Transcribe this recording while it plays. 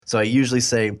So I usually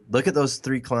say, look at those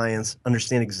 3 clients,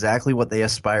 understand exactly what they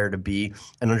aspire to be,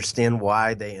 and understand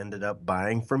why they ended up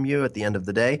buying from you at the end of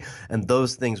the day. And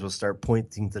those things will start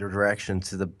pointing the direction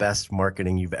to the best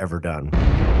marketing you've ever done.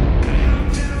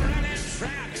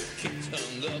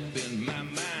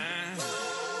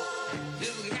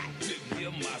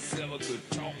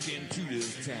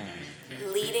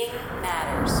 Leading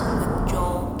Matters with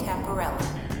Joel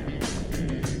Camparella.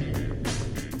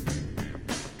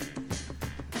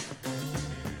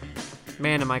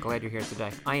 Man, am I glad you're here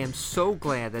today. I am so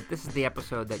glad that this is the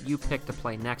episode that you pick to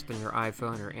play next on your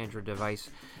iPhone or Android device,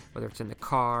 whether it's in the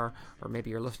car or maybe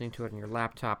you're listening to it on your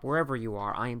laptop, wherever you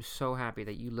are. I am so happy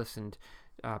that you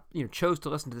chose to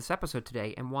listen to this episode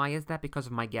today. And why is that? Because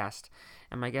of my guest.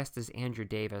 And my guest is Andrew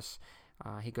Davis.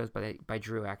 He goes by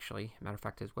Drew, actually. Matter of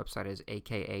fact, his website is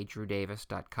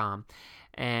akadrewdavis.com.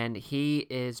 And he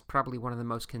is probably one of the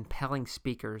most compelling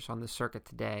speakers on the circuit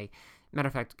today. Matter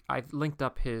of fact, I've linked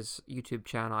up his YouTube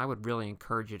channel. I would really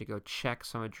encourage you to go check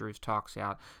some of Drew's talks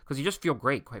out because you just feel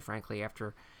great, quite frankly,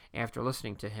 after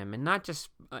listening to him. And not just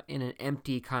in an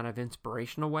empty kind of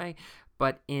inspirational way,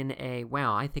 but in a,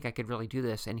 wow, I think I could really do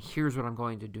this, and here's what I'm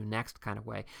going to do next kind of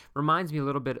way. Reminds me a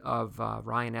little bit of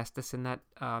Ryan Estes in that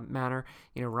manner.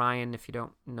 You know, Ryan, if you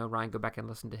don't know Ryan, go back and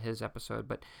listen to his episode.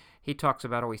 But he talks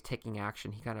about always taking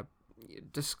action. He kind of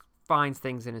just finds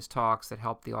things in his talks that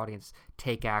help the audience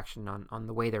take action on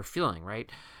the way they're feeling,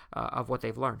 right, of what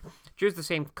they've learned. Drew's the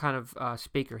same kind of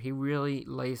speaker. He really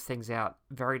lays things out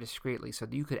very discreetly so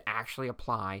that you could actually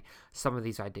apply some of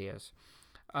these ideas.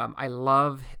 I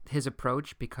love his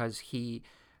approach because he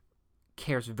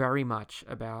cares very much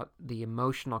about the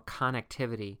emotional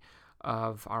connectivity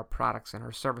of our products and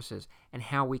our services and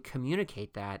how we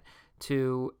communicate that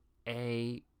to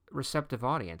a receptive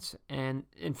audience. And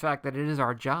in fact, that it is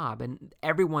our job and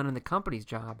everyone in the company's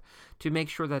job to make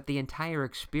sure that the entire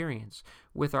experience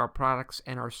with our products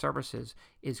and our services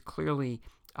is clearly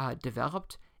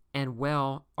developed and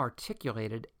well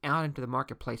articulated out into the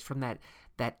marketplace from that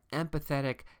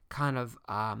empathetic kind of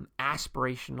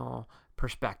aspirational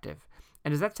perspective.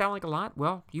 And does that sound like a lot?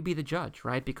 Well, you be the judge,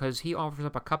 right? Because he offers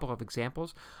up a couple of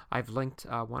examples. I've linked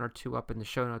one or two up in the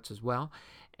show notes as well.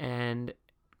 And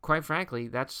quite frankly,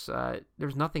 that's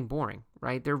there's nothing boring,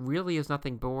 right? There really is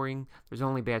nothing boring. There's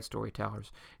only bad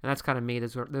storytellers. And that's kind of me.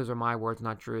 Those are my words,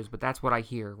 not Drew's, but that's what I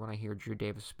hear when I hear Drew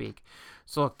Davis speak.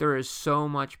 So look, there is so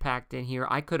much packed in here.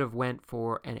 I could have went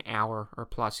for an hour or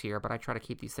plus here, but I try to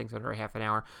keep these things under a half an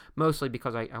hour, mostly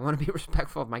because I want to be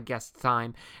respectful of my guest's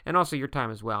time and also your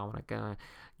time as well. I'm going to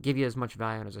give you as much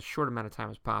value in as a short amount of time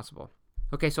as possible.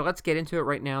 Okay, so let's get into it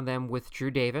right now then with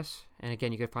Drew Davis. And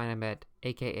again, you can find him at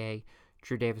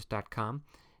akadrewdavis.com.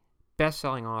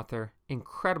 Best-selling author,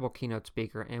 incredible keynote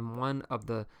speaker, and one of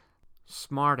the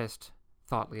smartest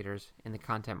thought leaders in the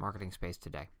content marketing space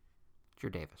today. Drew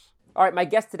Davis. All right, my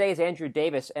guest today is Andrew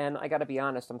Davis, and I got to be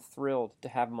honest, I'm thrilled to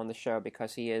have him on the show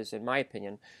because he is, in my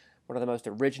opinion, one of the most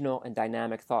original and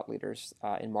dynamic thought leaders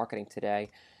in marketing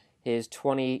today. His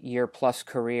 20-year-plus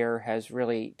career has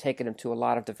really taken him to a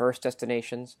lot of diverse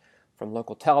destinations, from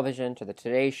local television to the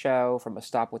Today Show, from a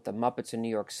stop with the Muppets in New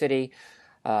York City,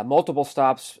 multiple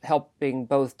stops helping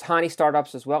both tiny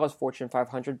startups as well as Fortune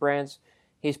 500 brands.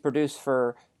 He's produced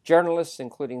for journalists,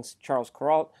 including Charles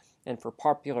Kuralt, and for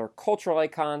popular cultural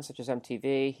icons such as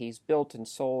MTV. He's built and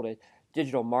sold a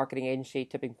digital marketing agency,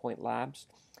 Tipping Point Labs,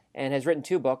 and has written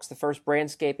 2 books. The first,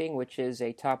 Brandscaping, which is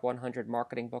a top 100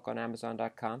 marketing book on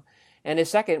Amazon.com, and his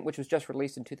second, which was just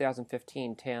released in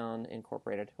 2015, Town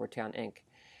Incorporated, or Town Inc.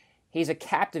 He's a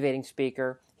captivating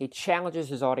speaker. He challenges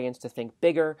his audience to think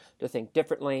bigger, to think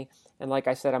differently. And like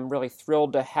I said, I'm really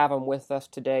thrilled to have him with us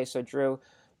today. So Drew,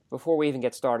 before we even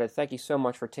get started, thank you so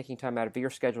much for taking time out of your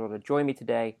schedule to join me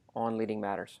today on Leading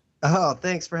Matters. Oh,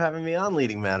 thanks for having me on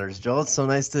Leading Matters, Joel. It's so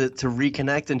nice to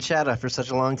reconnect and chat after such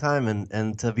a long time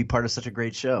and to be part of such a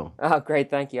great show. Oh,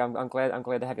 great. Thank you. I'm glad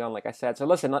to have you on, like I said. So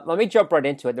listen, let me jump right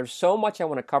into it. There's so much I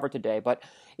want to cover today, but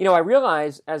I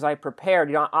realize as I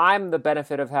prepared, I'm the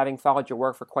benefit of having followed your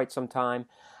work for quite some time,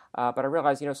 but I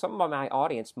realize, some of my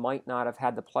audience might not have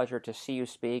had the pleasure to see you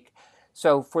speak.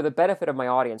 So for the benefit of my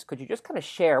audience, could you just kind of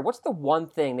share what's the one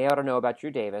thing they ought to know about Drew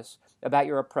Davis, about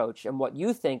your approach, and what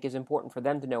you think is important for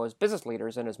them to know as business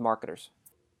leaders and as marketers?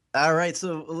 All right,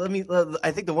 so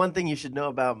I think the one thing you should know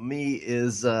about me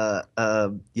is, maybe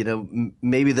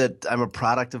that I'm a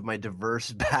product of my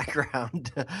diverse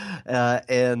background,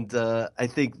 and I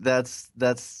think that's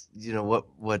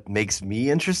what makes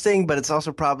me interesting. But it's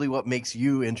also probably what makes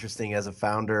you interesting as a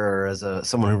founder or as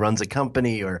someone who runs a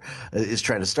company or is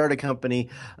trying to start a company.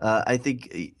 I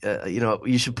think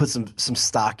you should put some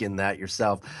stock in that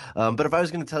yourself. But if I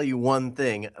was going to tell you one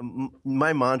thing,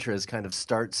 my mantra is kind of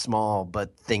start small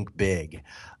but think big.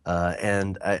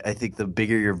 And I think the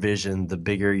bigger your vision, the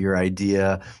bigger your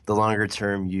idea, the longer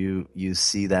term you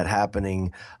see that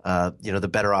happening, the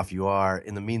better off you are.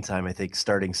 In the meantime, I think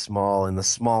starting small in the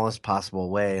smallest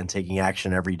possible way and taking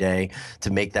action every day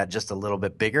to make that just a little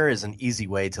bit bigger is an easy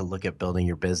way to look at building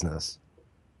your business.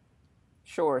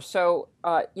 Sure. So,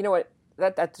 you know what?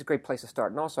 That's a great place to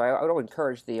start. And also, I would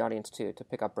encourage the audience to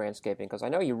pick up Brandscaping because I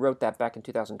know you wrote that back in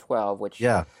 2012, which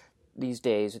Yeah. these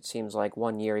days it seems like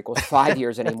 1 year equals 5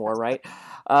 years anymore, right?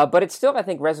 But it still, I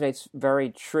think, resonates very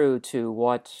true to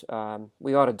what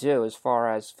we ought to do as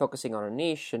far as focusing on a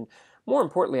niche and, more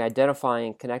importantly, identifying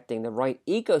and connecting the right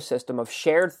ecosystem of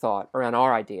shared thought around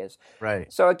our ideas.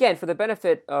 Right. So again, for the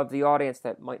benefit of the audience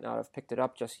that might not have picked it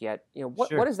up just yet, what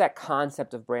Sure. is that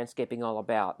concept of brandscaping all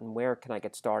about, and where can I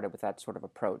get started with that sort of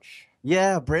approach?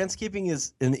 Yeah, brandscaping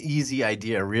is an easy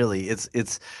idea, really.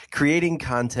 It's creating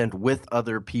content with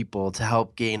other people to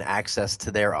help gain access to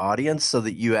their audience so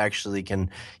that you actually can,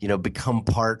 become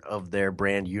part of their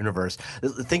brand universe.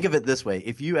 Think of it this way.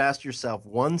 If you asked yourself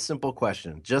one simple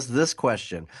question, just this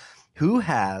question, who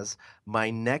has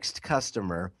my next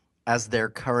customer as their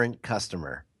current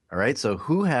customer? All right. So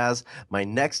who has my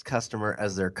next customer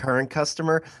as their current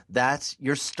customer?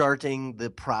 You're starting the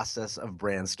process of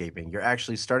brandscaping. You're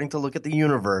actually starting to look at the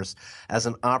universe as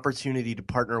an opportunity to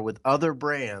partner with other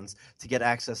brands to get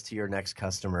access to your next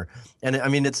customer. And I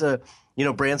mean,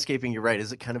 brandscaping, you're right,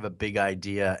 is it kind of a big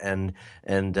idea, and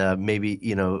maybe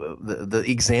the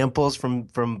examples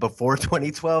from before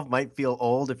 2012 might feel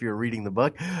old if you're reading the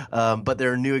book, but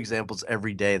there are new examples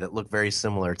every day that look very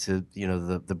similar to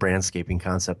the brandscaping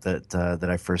concept that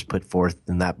I first put forth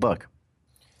in that book.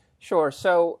 Sure.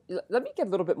 So let me get a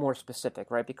little bit more specific,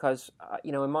 right? Because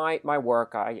in my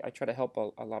work, I try to help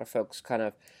a lot of folks kind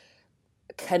of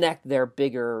connect their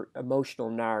bigger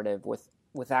emotional narrative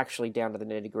with actually down to the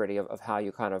nitty gritty of how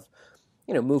you kind of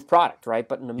move product, right?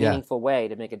 But in a Yeah. meaningful way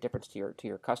to make a difference to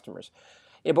your customers.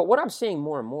 But what I'm seeing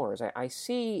more and more is I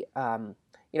see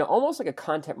almost like a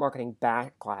content marketing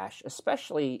backlash,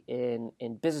 especially in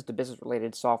business to business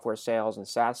related software sales and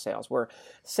SaaS sales, where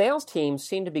sales teams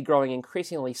seem to be growing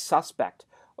increasingly suspect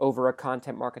over a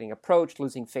content marketing approach,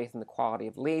 losing faith in the quality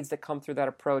of leads that come through that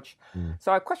approach.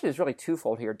 So my question is really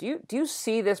twofold here. Do you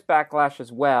see this backlash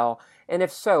as well? And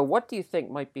if so, what do you think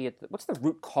might be what's the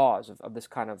root cause of this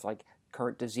kind of like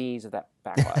current disease of that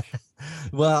backlash?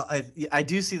 Well, I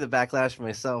do see the backlash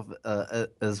myself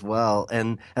as well,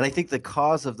 and I think the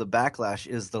cause of the backlash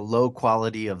is the low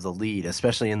quality of the lead,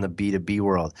 especially in the B2B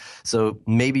world. So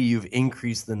maybe you've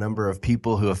increased the number of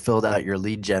people who have filled out your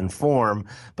lead gen form,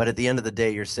 but at the end of the day,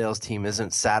 your sales team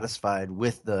isn't satisfied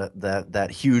with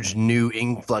that huge new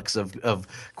influx of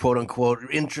quote unquote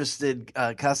interested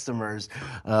customers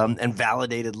and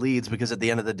validated leads, because at the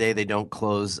end of the day, they don't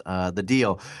close the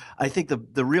deal. I think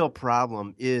the real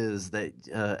problem is that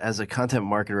as a content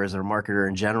marketer, as a marketer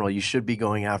in general, you should be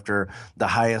going after the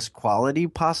highest quality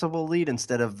possible lead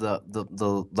instead of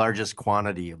the largest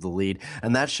quantity of the lead.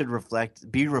 And that should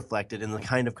be reflected in the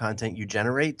kind of content you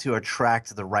generate to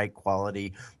attract the right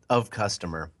quality of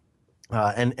customer.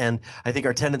 And I think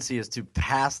our tendency is to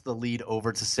pass the lead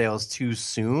over to sales too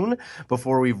soon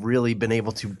before we've really been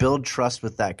able to build trust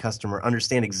with that customer,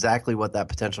 understand exactly what that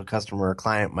potential customer or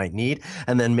client might need,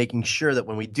 and then making sure that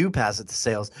when we do pass it to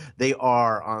sales, they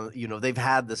are on, they've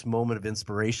had this moment of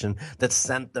inspiration that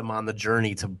sent them on the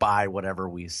journey to buy whatever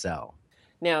we sell.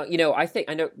 Now,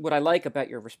 I know what I like about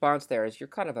your response there is you're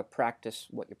kind of a practice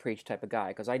what you preach type of guy,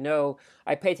 because I know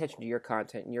I pay attention to your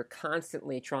content and you're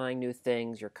constantly trying new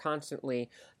things, you're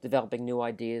constantly developing new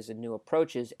ideas and new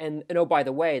approaches. And oh, by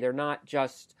the way, they're not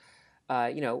just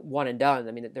one and done.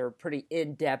 I mean, they're pretty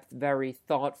in-depth, very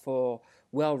thoughtful,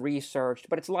 well-researched,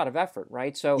 but it's a lot of effort,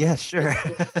 right? So, Yeah, sure.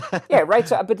 yeah, right.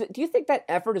 So, but do you think that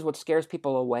effort is what scares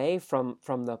people away from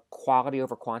the quality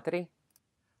over quantity?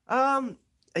 Um,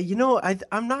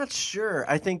 I'm not sure.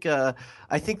 I think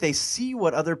they see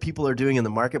what other people are doing in the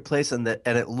marketplace, and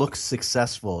it looks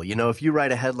successful. If you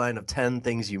write a headline of 10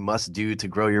 things you must do to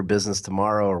grow your business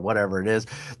tomorrow or whatever it is,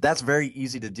 that's very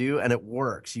easy to do, and it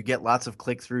works. You get lots of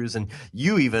click-throughs, and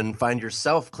you even find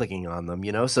yourself clicking on them.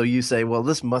 So you say, well,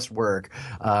 this must work.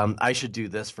 I should do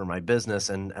this for my business,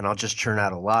 and I'll just churn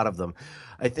out a lot of them.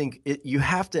 I think you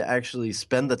have to actually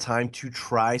spend the time to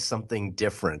try something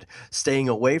different. Staying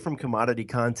away from commodity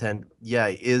content,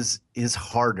 is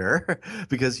harder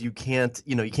because you can't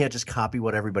just copy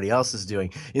what everybody else is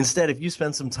doing. Instead, if you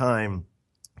spend some time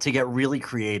to get really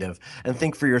creative and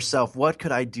think for yourself, what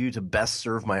could I do to best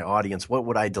serve my audience? What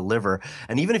would I deliver?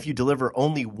 And even if you deliver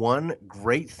only one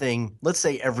great thing, let's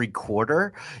say every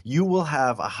quarter, you will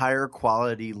have a higher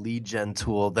quality lead gen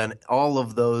tool than all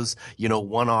of those,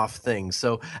 one-off things.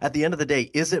 So at the end of the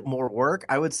day, is it more work?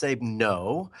 I would say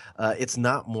no, it's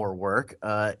not more work.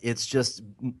 It's just,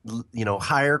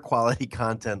 higher quality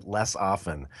content less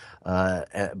often,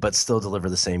 but still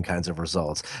deliver the same kinds of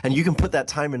results. And you can put that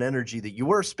time and energy that you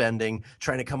were spending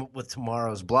trying to come up with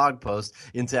tomorrow's blog post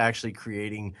into actually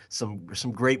creating some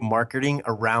great marketing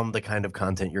around the kind of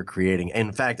content you're creating.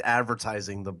 In fact,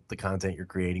 advertising the content you're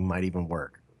creating might even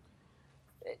work.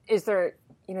 Is there,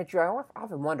 Joe, I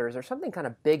often wonder, is there something kind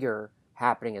of bigger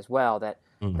happening as well that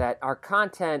our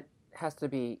content has to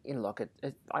be, look,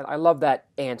 I love that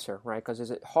answer, right? Because is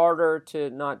it harder to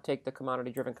not take the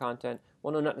commodity-driven content?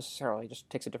 Well, no, not necessarily. It just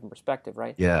takes a different perspective,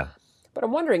 right? Yeah. But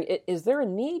I'm wondering, is there a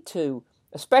need to,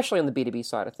 especially on the B2B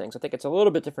side of things, I think it's a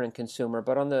little bit different in consumer,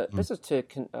 but on the business to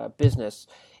business,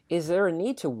 is there a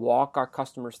need to walk our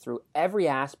customers through every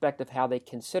aspect of how they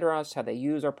consider us, how they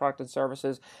use our product and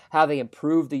services, how they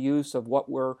improve the use of what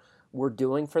we're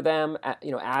doing for them,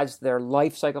 as their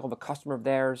life cycle of a customer of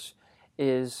theirs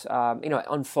is,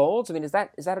 unfolds? I mean, is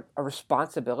that a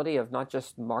responsibility of not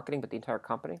just marketing, but the entire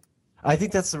company? I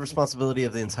think that's the responsibility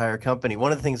of the entire company.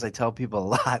 One of the things I tell people a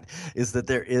lot is that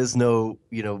there is no,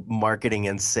 marketing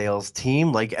and sales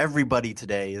team. Like everybody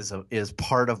today is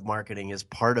part of marketing, is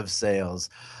part of sales.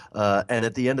 And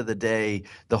at the end of the day,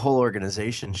 the whole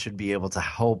organization should be able to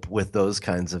help with those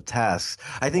kinds of tasks.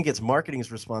 I think it's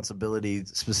marketing's responsibility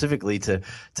specifically to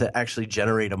actually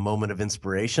generate a moment of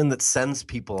inspiration that sends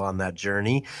people on that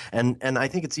journey. And I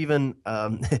think it's even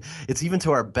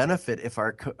to our benefit if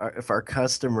our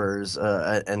customers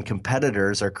and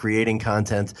competitors are creating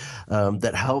content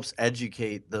that helps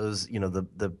educate those,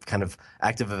 the kind of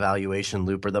active evaluation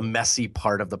loop or the messy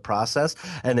part of the process.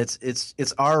 And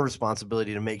it's our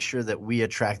responsibility to make sure that we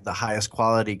attract the highest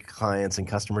quality clients and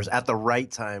customers at the right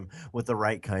time with the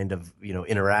right kind of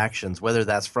interactions, whether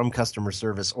that's from customer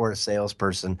service or a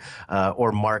salesperson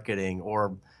or marketing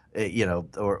or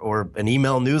or an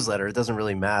email newsletter. It doesn't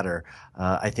really matter.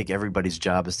 I think everybody's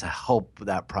job is to help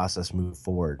that process move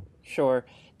forward. Sure.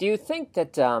 Do you think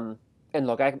that and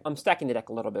look, I'm stacking the deck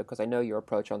a little bit because I know your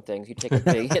approach on things. You take a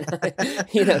big,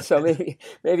 so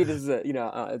maybe this is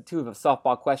too of a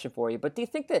softball question for you. But do you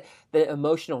think that the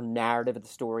emotional narrative of the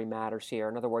story matters here?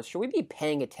 In other words, should we be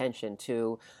paying attention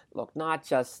to, look, not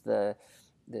just the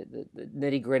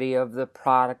nitty gritty of the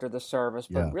product or the service,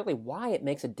 but really why it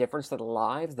makes a difference to the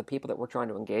lives of the people that we're trying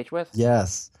to engage with?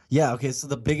 Yes. Yeah. Okay. So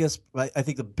I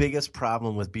think the biggest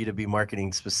problem with B2B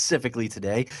marketing specifically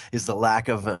today is the lack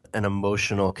of an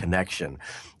emotional connection.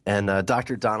 And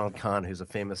Dr. Donald Kahn, who's a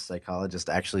famous psychologist,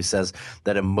 actually says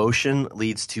that emotion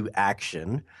leads to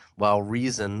action while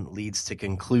reason leads to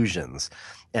conclusions.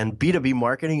 And B2B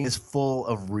marketing is full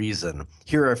of reason.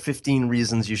 Here are 15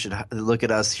 reasons you should look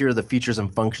at us. Here are the features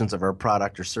and functions of our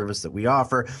product or service that we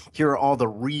offer. Here are all the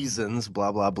reasons,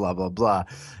 blah, blah, blah, blah, blah.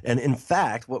 And in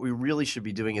fact, what we really should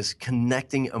be doing is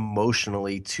connecting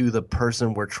emotionally to the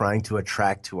person we're trying to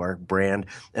attract to our brand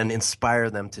and inspire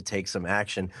them to take some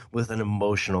action with an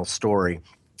emotional story.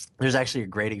 There's actually a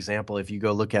great example. If you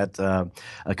go look at a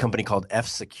company called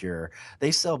F-Secure,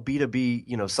 they sell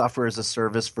B2B, software as a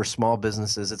service for small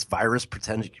businesses. It's virus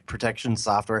protection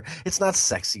software. It's not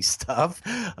sexy stuff,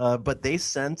 but they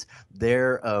sent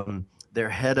their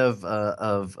head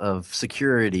of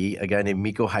security, a guy named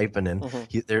Mikko Hyppinen.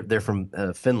 Mm-hmm. They're from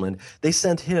Finland. They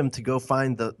sent him to go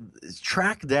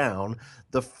track down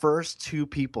the first two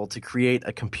people to create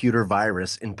a computer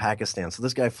virus in Pakistan. So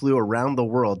this guy flew around the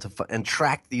world and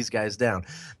tracked these guys down.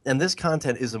 And this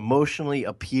content is emotionally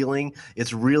appealing.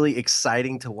 It's really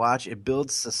exciting to watch. It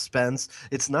builds suspense.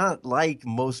 It's not like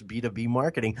most B2B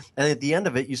marketing. And at the end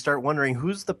of it, you start wondering,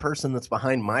 who's the person that's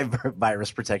behind my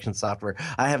virus protection software?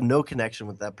 I have no connection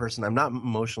with that person. I'm not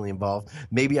emotionally involved.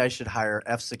 Maybe I should hire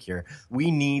F-Secure. We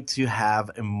need to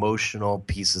have emotional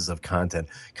pieces of content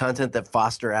that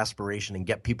foster aspiration and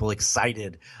get people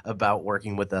excited about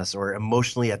working with us or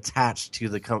emotionally attached to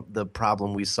the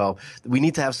problem we solve. We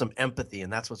need to have some empathy,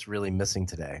 and that's what's really missing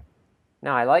today.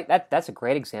 No, I like that. That's a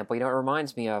great example. It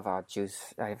reminds me of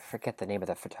Juice. I forget the name of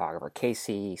the photographer,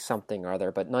 Casey something or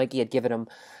other. But Nike had given him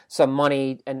some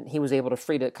money, and he was able to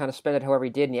free to kind of spend it however he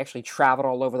did, and he actually traveled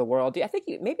all over the world. I think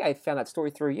maybe I found that story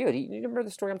through you. Do you remember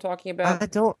the story I'm talking about? I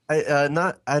don't.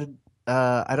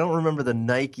 I don't remember the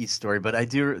Nike story, but I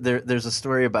do. There's a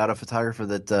story about a photographer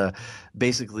that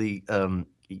basically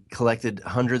collected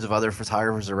hundreds of other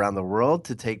photographers around the world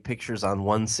to take pictures on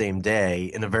one same day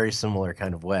in a very similar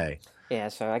kind of way. Yeah,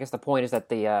 so I guess the point is that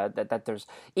that there's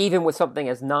even with something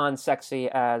as non-sexy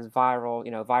as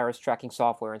virus tracking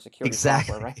software and security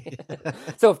Exactly. software, right?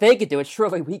 So if they could do it,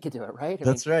 surely we could do it, right?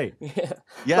 That's right. Yeah.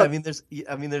 Yeah, But, I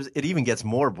mean, there's. It even gets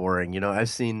more boring. I've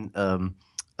seen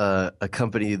a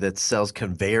company that sells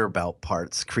conveyor belt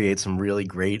parts create some really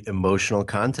great emotional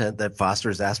content that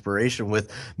fosters aspiration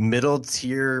with middle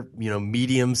tier,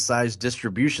 medium-sized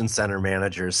distribution center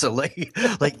managers. So like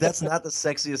that's not the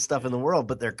sexiest stuff in the world,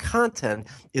 but their content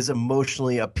is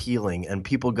emotionally appealing, and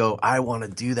people go, "I want to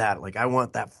do that. Like I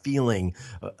want that feeling.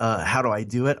 How do I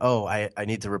do it? Oh, I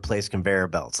need to replace conveyor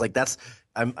belts." Like that's.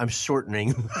 I'm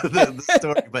shortening the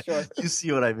story, but Sure. you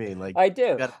see what I mean. Like I do.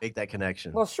 you got to make that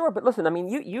connection. Well, sure, but listen, I mean,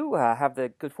 you have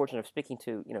the good fortune of speaking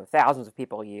to thousands of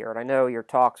people a year, and I know your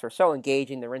talks are so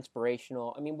engaging, they're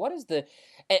inspirational. I mean, what is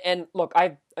and look,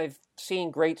 I've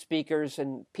seen great speakers,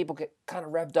 and people get kind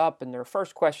of revved up, and their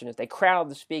first question is they crowd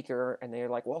the speaker, and they're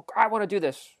like, "Well, I want to do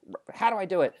this. How do I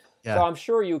do it?" Yeah. So I'm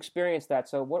sure you experienced that.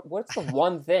 So what's the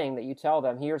one thing that you tell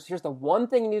them? Here's the one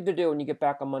thing you need to do when you get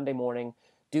back on Monday morning.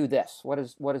 Do this. What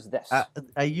is this?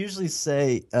 I usually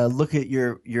say, look at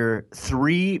your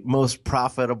three most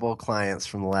profitable clients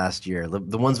from the last year,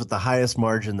 the ones with the highest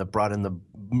margin that brought in the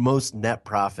most net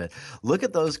profit. Look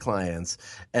at those clients,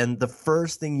 and the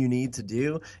first thing you need to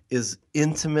do is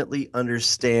intimately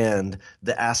understand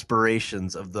the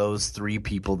aspirations of those three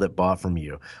people that bought from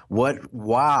you.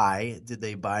 Why did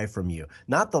they buy from you?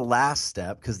 Not the last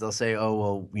step, because they'll say,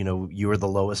 oh, well, you were the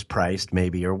lowest priced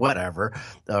maybe, or whatever,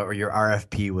 or your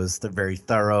RFP was very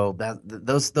thorough.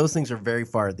 Those things are very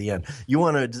far at the end. You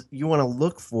want to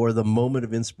look for the moment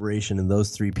of inspiration in those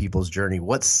three people's journey.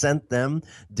 What sent them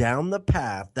down the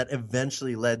path that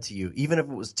eventually led to you, even if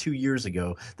it was 2 years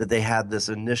ago that they had this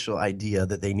initial idea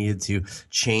that they needed to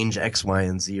change X, Y,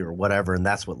 and Z or whatever, and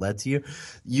that's what led to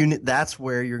you. That's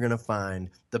where you're going to find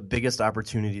the biggest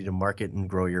opportunity to market and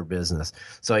grow your business.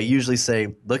 So I usually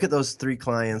say, look at those three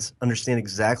clients, understand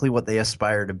exactly what they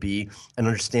aspire to be, and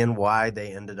understand why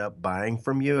they ended up buying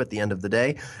from you at the end of the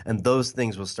day. And those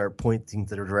things will start pointing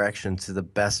the direction to the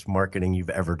best marketing you've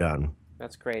ever done.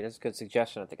 That's great. That's a good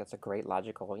suggestion. I think that's a great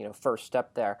logical, first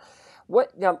step there.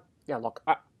 What now? Yeah, look.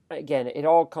 Again, it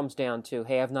all comes down to,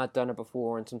 hey, I've not done it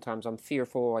before, and sometimes I'm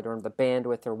fearful. I don't have the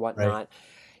bandwidth or whatnot.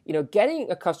 Right. Getting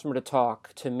a customer to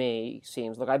talk to me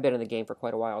seems, look, I've been in the game for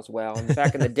quite a while as well. And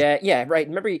back in the day, yeah, right.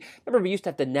 Remember we used to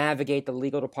have to navigate the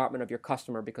legal department of your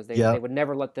customer because they would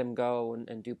never let them go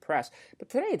and do press. But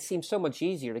today it seems so much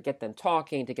easier to get them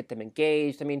talking, to get them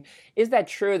engaged. I mean, is that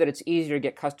true that it's easier to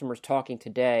get customers talking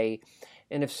today?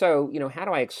 And if so, how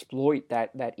do I exploit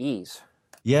that ease?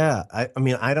 Yeah, I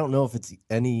mean, I don't know if it's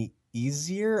any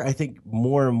easier. I think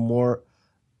more and more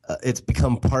it's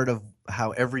become part of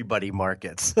how everybody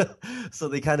markets. So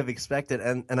they kind of expect it.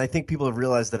 And I think people have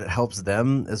realized that it helps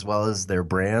them as well as their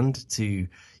brand to,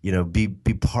 be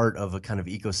part of a kind of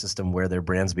ecosystem where their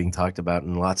brand's being talked about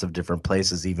in lots of different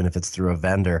places, even if it's through a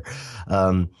vendor.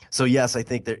 So yes, I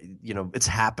think that, it's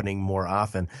happening more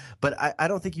often, but I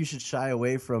don't think you should shy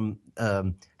away from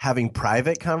having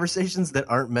private conversations that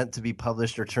aren't meant to be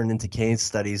published or turned into case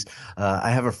studies. I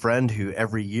have a friend who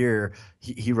every year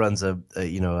he runs a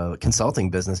consulting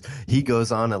business. He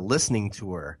goes on a listening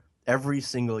tour every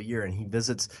single year, and he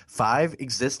visits 5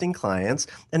 existing clients,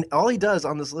 and all he does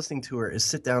on this listening tour is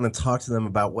sit down and talk to them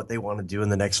about what they want to do in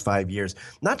the next 5 years,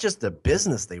 not just the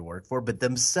business they work for, but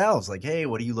themselves. Like, hey,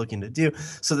 what are you looking to do?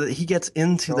 So that he gets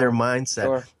into their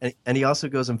mindset. Sure. And he also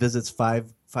goes and visits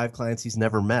five clients he's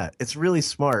never met. It's a really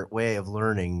smart way of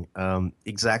learning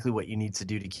exactly what you need to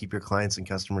do to keep your clients and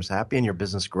customers happy and your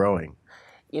business growing.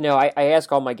 I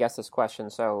ask all my guests this question,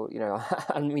 so,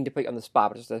 I don't mean to put you on the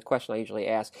spot, but it's a question I usually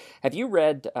ask. Have you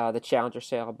read The Challenger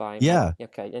Sale by Yeah.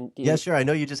 Okay, and Yeah, sure. I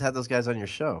know you just had those guys on your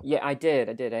show. yeah, I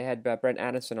did. I had Brent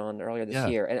Addison on earlier this Yeah.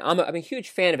 year, and I'm a huge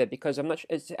fan of it because I'm not.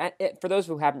 For those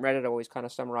who haven't read it, I always kind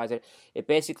of summarize it. It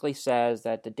basically says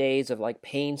that the days of like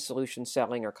pain solution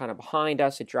selling are kind of behind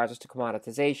us. It drives us to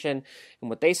commoditization, and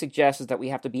what they suggest is that we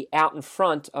have to be out in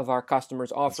front of our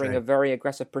customers, offering right. a very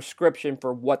aggressive prescription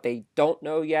for what they don't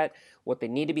know yet, what they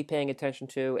need to be paying attention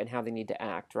to, and how they need to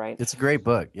act. Right? It's a great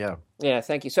book. Yeah. Yeah.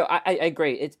 Thank you. So I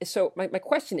agree. So my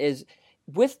question is,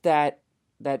 with that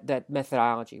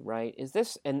methodology, right? Is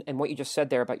this and what you just said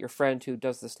there about your friend who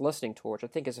does this listening tour, which I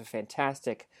think is a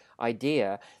fantastic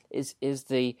idea, is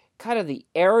the kind of the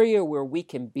area where we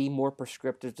can be more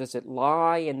prescriptive? Does it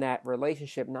lie in that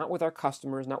relationship, not with our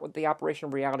customers, not with the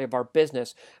operational reality of our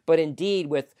business, but indeed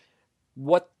with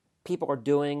what people are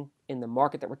doing in the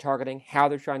market that we're targeting, how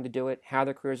they're trying to do it, how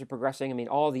their careers are progressing? I mean,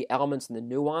 all the elements and the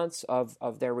nuance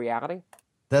of their reality.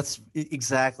 That's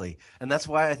exactly. And that's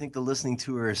why I think the listening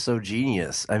tour is so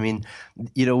genius. I mean,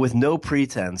 with no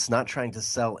pretense, not trying to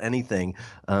sell anything,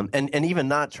 and even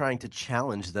not trying to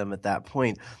challenge them at that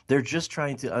point. They're just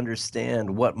trying to understand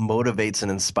what motivates and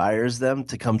inspires them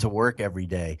to come to work every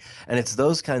day. And it's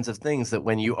those kinds of things that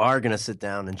when you are going to sit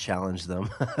down and challenge them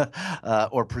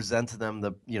or present to them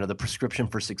the prescription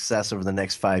for success over the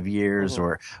next 5 years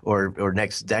or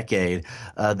next decade,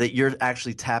 that you're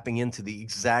actually tapping into the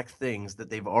exact things that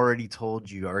they've already told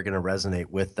you are going to resonate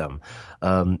with them,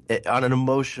 on an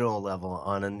emotional level,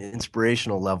 on an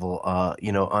inspirational level,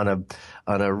 on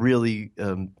a really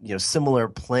similar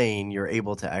plane. You're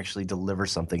able to actually deliver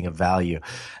something of value,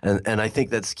 and I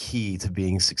think that's key to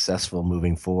being successful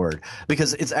moving forward,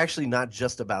 because it's actually not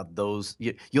just about those.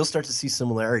 You'll start to see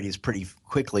similarities pretty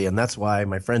quickly, and that's why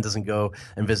my friend doesn't go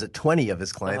and visit 20 of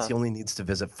his clients. He only needs to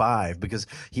visit 5, because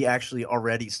he actually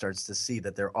already starts to see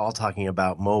that they're all talking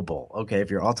about mobile. Okay,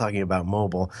 if you're all talking about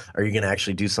mobile, are you going to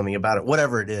actually do something about it?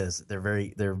 Whatever it is,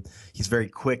 he's very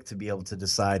quick to be able to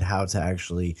decide how to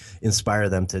actually inspire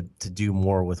them to do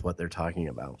more with what they're talking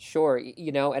about. Sure.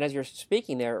 And as you're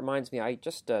speaking there, it reminds me, I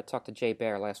just talked to Jay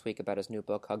Baer last week about his new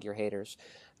book, Hug Your Haters.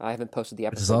 I haven't posted the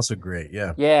episode. Which is also great,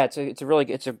 yeah. Yeah, it's a really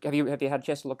good. Have you had a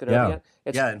chance to look it over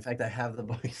yet? Yeah, in fact, I have the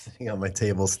book sitting on my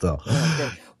table still.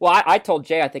 Well, I told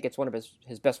Jay I think it's one of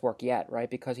his best work yet, right?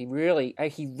 Because he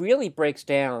really breaks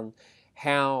down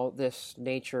how this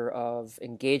nature of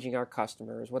engaging our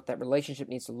customers, what that relationship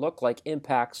needs to look like,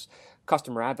 impacts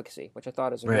customer advocacy, which I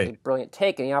thought is a really brilliant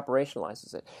take, and he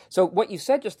operationalizes it. So what you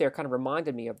said just there kind of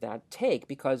reminded me of that take,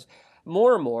 because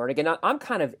more and more, and again, I'm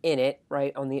kind of in it,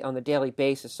 right, on the daily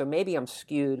basis, so maybe I'm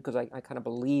skewed because I kind of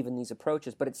believe in these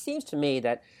approaches, but it seems to me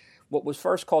that what was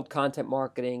first called content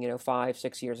marketing,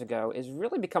 5-6 years ago, is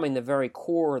really becoming the very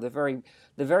core, the very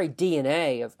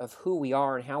DNA of who we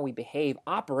are and how we behave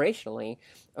operationally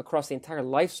across the entire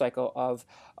life cycle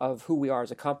of who we are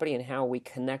as a company and how we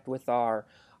connect with our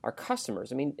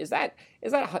customers. I mean, is that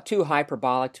too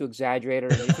hyperbolic, too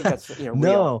exaggerated, or do you think that's real?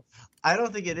 No, I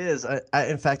don't think it is.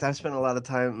 In fact, I've spent a lot of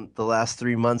time the last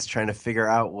 3 months trying to figure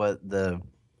out what the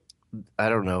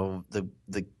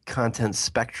content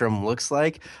spectrum looks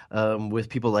like, with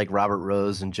people like Robert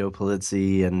Rose and Joe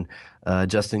Pulizzi and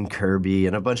Justin Kirby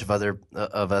and a bunch of other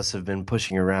of us have been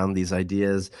pushing around these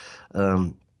ideas.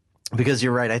 Because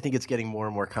you're right, I think it's getting more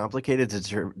and more complicated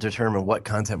to determine what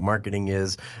content marketing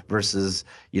is versus,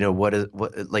 what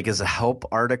is a help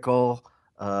article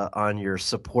on your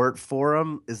support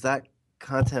forum, is that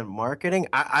content marketing?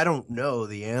 I don't know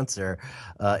the answer.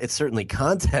 It's certainly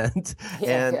content,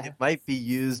 and it might be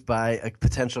used by a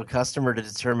potential customer to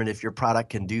determine if your product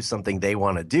can do something they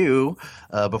want to do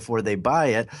before they buy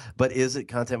it. But is it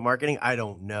content marketing? I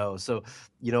don't know. So,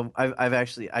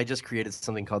 I just created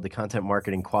something called the Content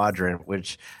Marketing Quadrant,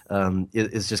 which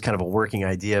is just kind of a working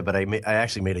idea. But I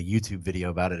actually made a YouTube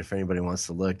video about it if anybody wants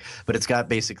to look. But it's got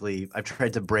basically, I've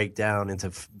tried to break down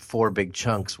into 4 big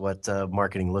chunks what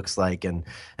marketing looks like and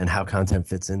how content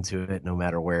fits into it, no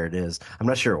matter where it is. I'm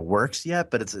not sure it works yet,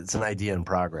 but it's an idea in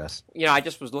progress. I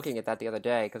just was looking at that the other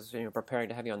day because preparing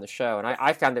to have you on the show, and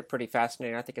I found it pretty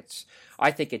fascinating.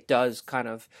 I think it does kind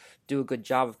of do a good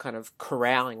job of kind of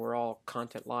corralling where all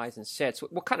content lies and sits.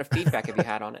 What kind of feedback have you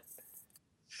had on it?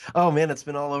 Oh man, it's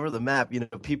been all over the map.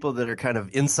 People that are kind of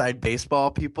inside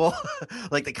baseball people,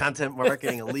 like the content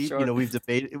marketing elite. Sure. We've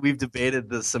debated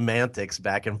the semantics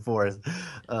back and forth.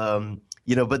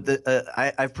 But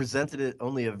I've presented it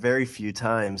only a very few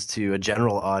times to a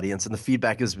general audience, and the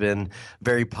feedback has been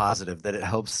very positive, that it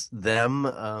helps them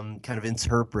kind of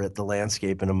interpret the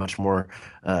landscape in a much more,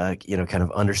 kind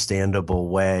of understandable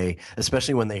way,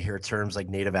 especially when they hear terms like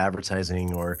native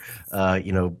advertising or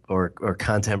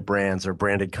content brands or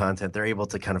branded content. They're able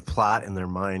to kind of plot in their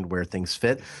mind where things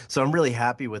fit. So I'm really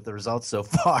happy with the results so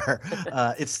far.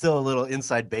 It's still a little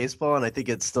inside baseball, and I think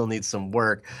it still needs some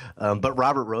work. But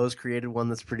Robert Rose created one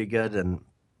that's pretty good, and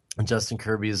Justin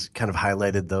Kirby's kind of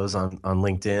highlighted those on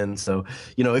LinkedIn. So,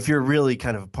 if you're really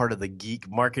kind of part of the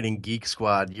marketing geek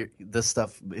squad, this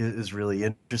stuff is really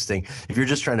interesting. If you're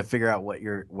just trying to figure out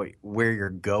where you're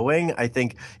going, I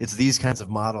think it's these kinds of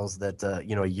models that,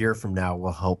 a year from now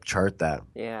will help chart that.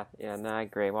 Yeah, no, I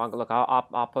agree. Well, look,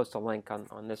 I'll post a link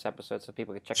on this episode so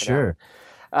people can check it Sure.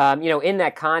 out. In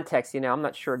that context, I'm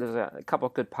not sure. There's a couple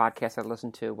of good podcasts I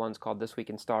listened to. One's called This Week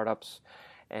in Startups,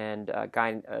 and a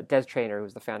guy, Des Traynor,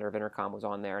 who's the founder of Intercom, was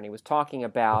on there, and he was talking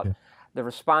about the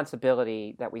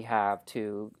responsibility that we have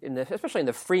to, especially in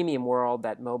the freemium world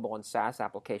that mobile and SaaS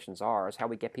applications are, is how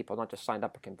we get people not just signed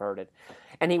up but converted.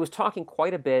 And he was talking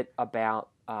quite a bit about,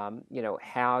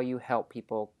 how you help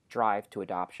people drive to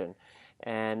adoption.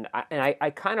 And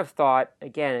I kind of thought,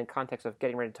 again, in context of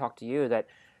getting ready to talk to you, that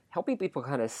helping people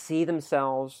kind of see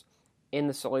themselves in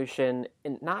the solution,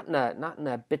 and not in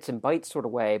a bits and bytes sort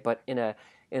of way, but in a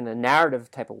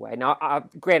narrative type of way. Now,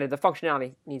 granted, the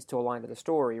functionality needs to align to the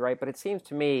story, right? But it seems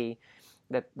to me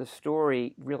that the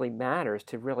story really matters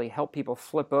to really help people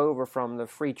flip over from the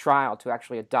free trial to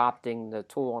actually adopting the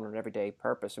tool on an everyday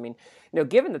purpose. I mean,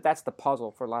 given that that's the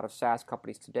puzzle for a lot of SaaS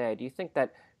companies today, do you think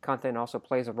that content also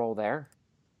plays a role there?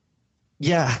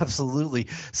 Yeah, absolutely.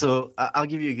 So I'll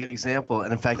give you a good example.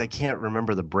 And in fact, I can't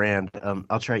remember the brand.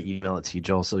 I'll try to email it to you,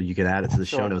 Joel, so you can add it to the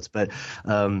show notes. But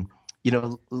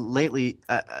lately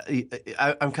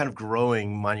I'm kind of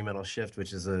growing Monumental Shift,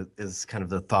 which is kind of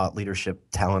the thought leadership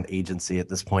talent agency at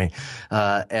this point.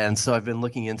 And so I've been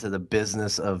looking into the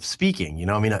business of speaking.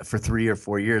 For 3 or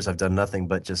 4 years, I've done nothing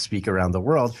but just speak around the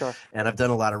world. Sure. And I've done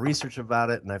a lot of research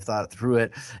about it, and I've thought through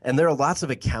it. And there are lots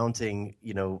of accounting,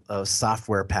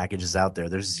 software packages out there.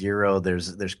 There's Xero,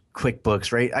 there's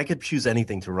QuickBooks, right? I could choose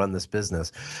anything to run this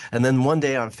business. And then one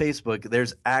day on Facebook,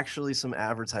 there's actually some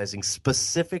advertising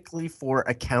specifically for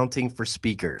accounting for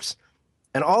speakers.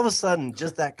 And all of a sudden,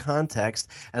 just that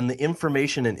context and the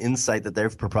information and insight that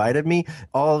they've provided me,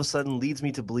 all of a sudden leads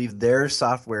me to believe their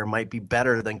software might be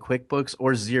better than QuickBooks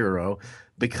or Xero,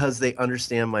 because they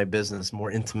understand my business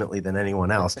more intimately than anyone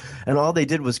else. And all they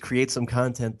did was create some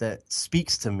content that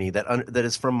speaks to me, that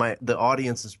is from the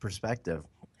audience's perspective.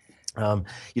 And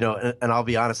I'll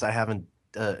be honest, I haven't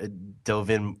dove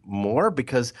in more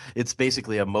because it's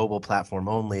basically a mobile platform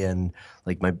only, and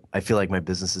I feel like my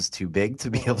business is too big to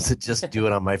be able to just do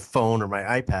it on my phone or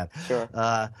my iPad. Sure.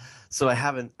 So I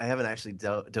haven't actually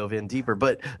dove in deeper.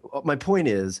 But my point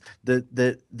is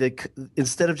that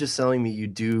instead of just selling me you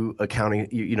do accounting,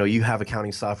 you have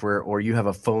accounting software or you have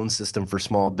a phone system for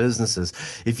small businesses,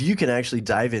 if you can actually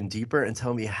dive in deeper and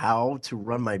tell me how to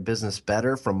run my business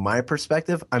better from my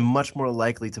perspective, I'm much more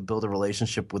likely to build a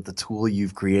relationship with the tool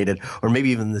you've created, or maybe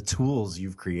even the tools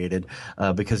you've created,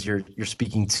 because you're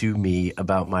speaking to me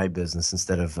about my business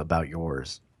instead of about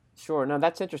yours. Sure. No,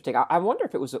 that's interesting. I wonder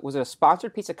if it was a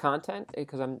sponsored piece of content,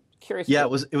 because I'm curious. Yeah, it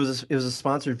was a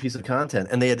sponsored piece of content,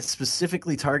 and they had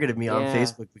specifically targeted me on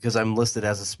Facebook because I'm listed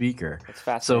as a speaker. That's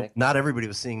fascinating. So not everybody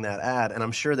was seeing that ad, and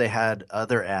I'm sure they had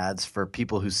other ads for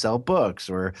people who sell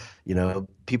books or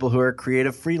people who are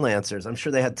creative freelancers. I'm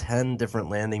sure they had 10 different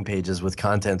landing pages with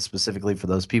content specifically for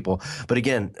those people. But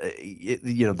again,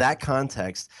 that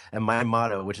context and my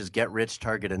motto, which is get rich,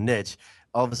 target a niche,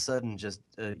 all of a sudden just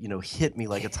hit me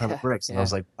like a ton of bricks, and I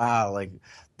was like, wow, like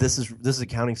this is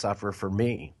accounting software for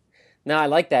me. No, I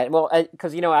like that. Well,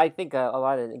 because I think a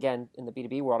lot of, again, in the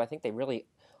B2B world, I think they really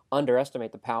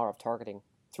underestimate the power of targeting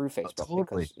through Facebook. Oh,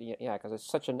 totally. Because it's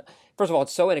first of all,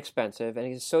 it's so inexpensive and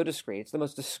it's so discreet. It's the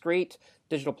most discreet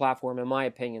digital platform, in my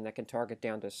opinion, that can target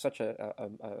down to such a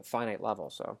finite level.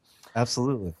 So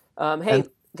absolutely. Hey,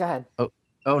 go ahead.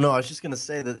 Oh no, I was just going to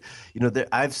say that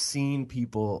I've seen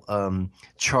people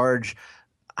charge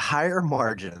higher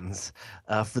margins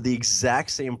for the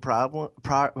exact same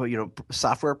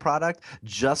software product,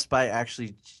 just by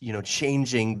actually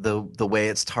changing the way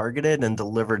it's targeted and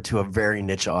delivered to a very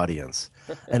niche audience.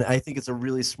 And I think it's a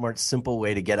really smart, simple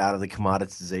way to get out of the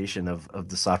commoditization of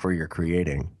the software you're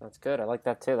creating. That's good. I like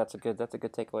that too. That's a good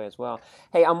takeaway as well.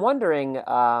 Hey, I'm wondering.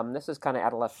 This is kind of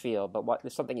out of left field, but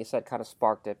there's something you said kind of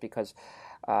sparked it because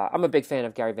I'm a big fan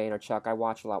of Gary Vaynerchuk. I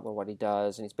watch a lot more what he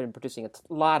does, and he's been producing a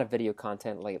lot of video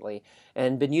content lately,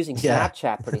 and been using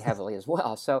Snapchat pretty heavily as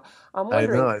well. So I'm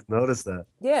wondering. I know. I've noticed that.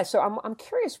 Yeah. So I'm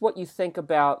curious what you think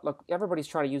about. Look, everybody's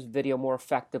trying to use video more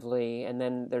effectively, and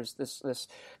then there's this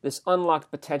unlocked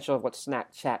potential of what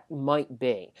Snapchat might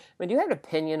be. I mean, do you have an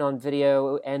opinion on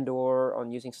video and/or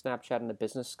on using Snapchat in a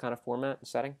business kind of format and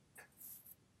setting?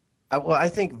 Well, I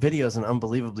think video is an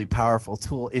unbelievably powerful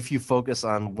tool if you focus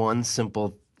on one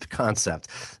simple concept.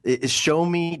 It's show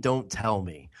me, don't tell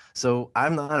me. So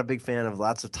I'm not a big fan of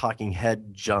lots of talking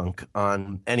head junk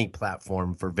on any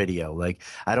platform for video. Like,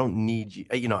 I don't need you.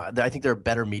 I think there are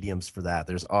better mediums for that.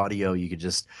 There's audio. You could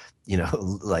just,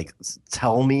 like,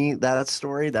 tell me that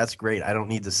story. That's great. I don't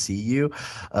need to see you.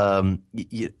 And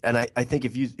I think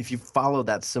if you follow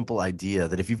that simple idea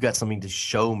that if you've got something to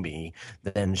show me,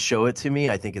 then show it to me.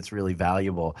 I think it's really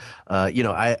valuable.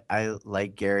 I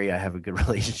like Gary. I have a good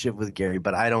relationship with Gary,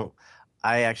 but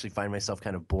I actually find myself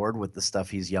kind of bored with the stuff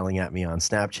he's yelling at me on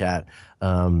Snapchat,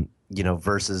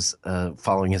 versus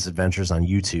following his adventures on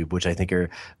YouTube, which I think are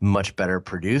much better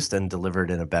produced and delivered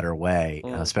in a better way,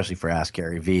 especially for Ask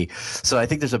Gary V. So I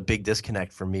think there's a big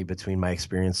disconnect for me between my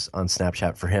experience on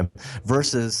Snapchat for him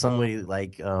versus somebody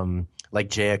like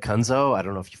Jay Acunzo. I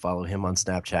don't know if you follow him on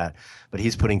Snapchat, but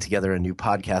he's putting together a new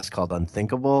podcast called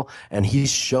Unthinkable, and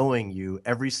he's showing you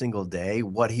every single day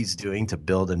what he's doing to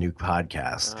build a new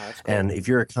podcast. Oh, that's cool. And if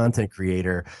you're a content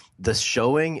creator, the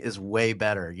showing is way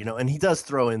better, and he does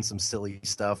throw in some silly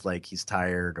stuff like he's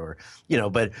tired or,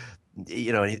 but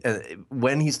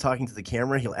when he's talking to the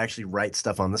camera, he'll actually write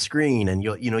stuff on the screen, and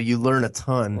you learn a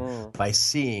ton by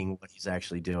seeing what he's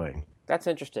actually doing. That's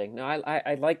interesting. No,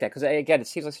 I like that because, again, it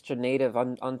seems like such a native,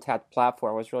 untapped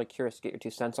platform. I was really curious to get your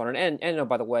 2 cents on it. And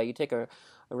by the way, you take a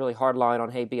really hard line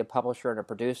on, hey, be a publisher and a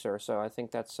producer. So I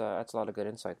think that's a lot of good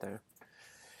insight there.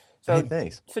 So, hey,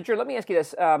 thanks. So, Drew, let me ask you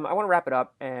this. I want to wrap it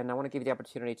up, and I want to give you the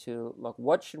opportunity to look.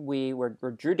 What should where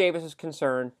Drew Davis is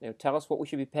concerned? Tell us what we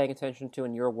should be paying attention to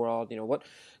in your world.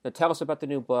 Tell us about the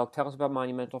new book. Tell us about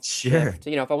Monumental Shift.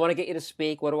 If I want to get you to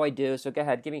speak, what do I do? So, go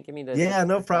ahead. Give me the. Yeah,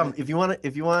 no problem. If you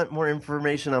want more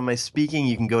information on my speaking,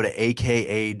 you can go to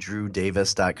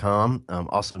akadrewdavis.com,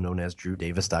 also known as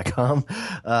drewdavis.com.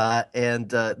 And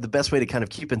the best way to kind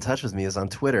of keep in touch with me is on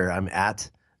Twitter. I'm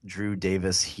at Drew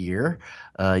Davis here.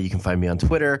 You can find me on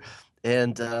Twitter.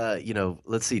 And,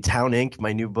 let's see, Town Inc.,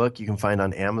 my new book, you can find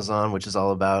on Amazon, which is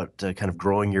all about kind of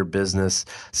growing your business,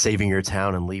 saving your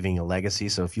town, and leaving a legacy.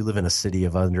 So if you live in a city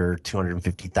of under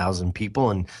 250,000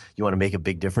 people and you want to make a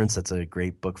big difference, that's a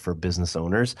great book for business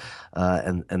owners.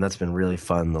 And that's been really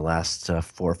fun the last 4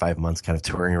 or 5 months, kind of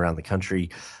touring around the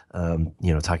country,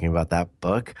 talking about that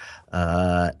book.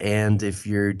 And if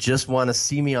you just want to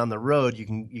see me on the road,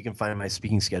 you can find my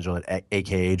speaking schedule at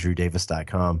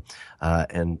akadrewdavis.com,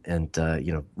 and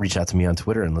reach out to me on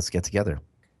Twitter and let's get together.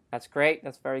 That's great.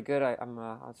 That's very good.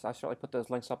 I'll certainly put those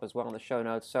links up as well in the show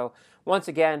notes. So once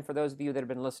again, for those of you that have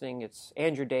been listening, it's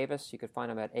Andrew Davis. You can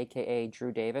find him at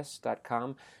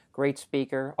akadrewdavis.com. Great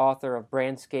speaker, author of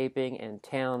Brandscaping and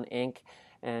Town Inc.,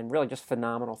 and really just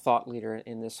phenomenal thought leader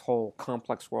in this whole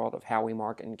complex world of how we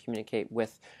market and communicate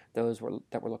with those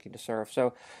that we're looking to serve.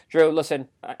 So, Drew, listen,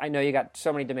 I know you got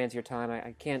so many demands of your time.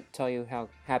 I can't tell you how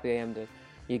happy I am that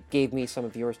you gave me some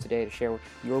of yours today to share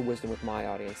your wisdom with my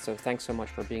audience. So thanks so much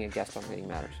for being a guest on Leading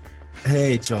Matters.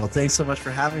 Hey, Joel. Thanks so much for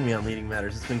having me on Leading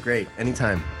Matters. It's been great.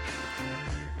 Anytime.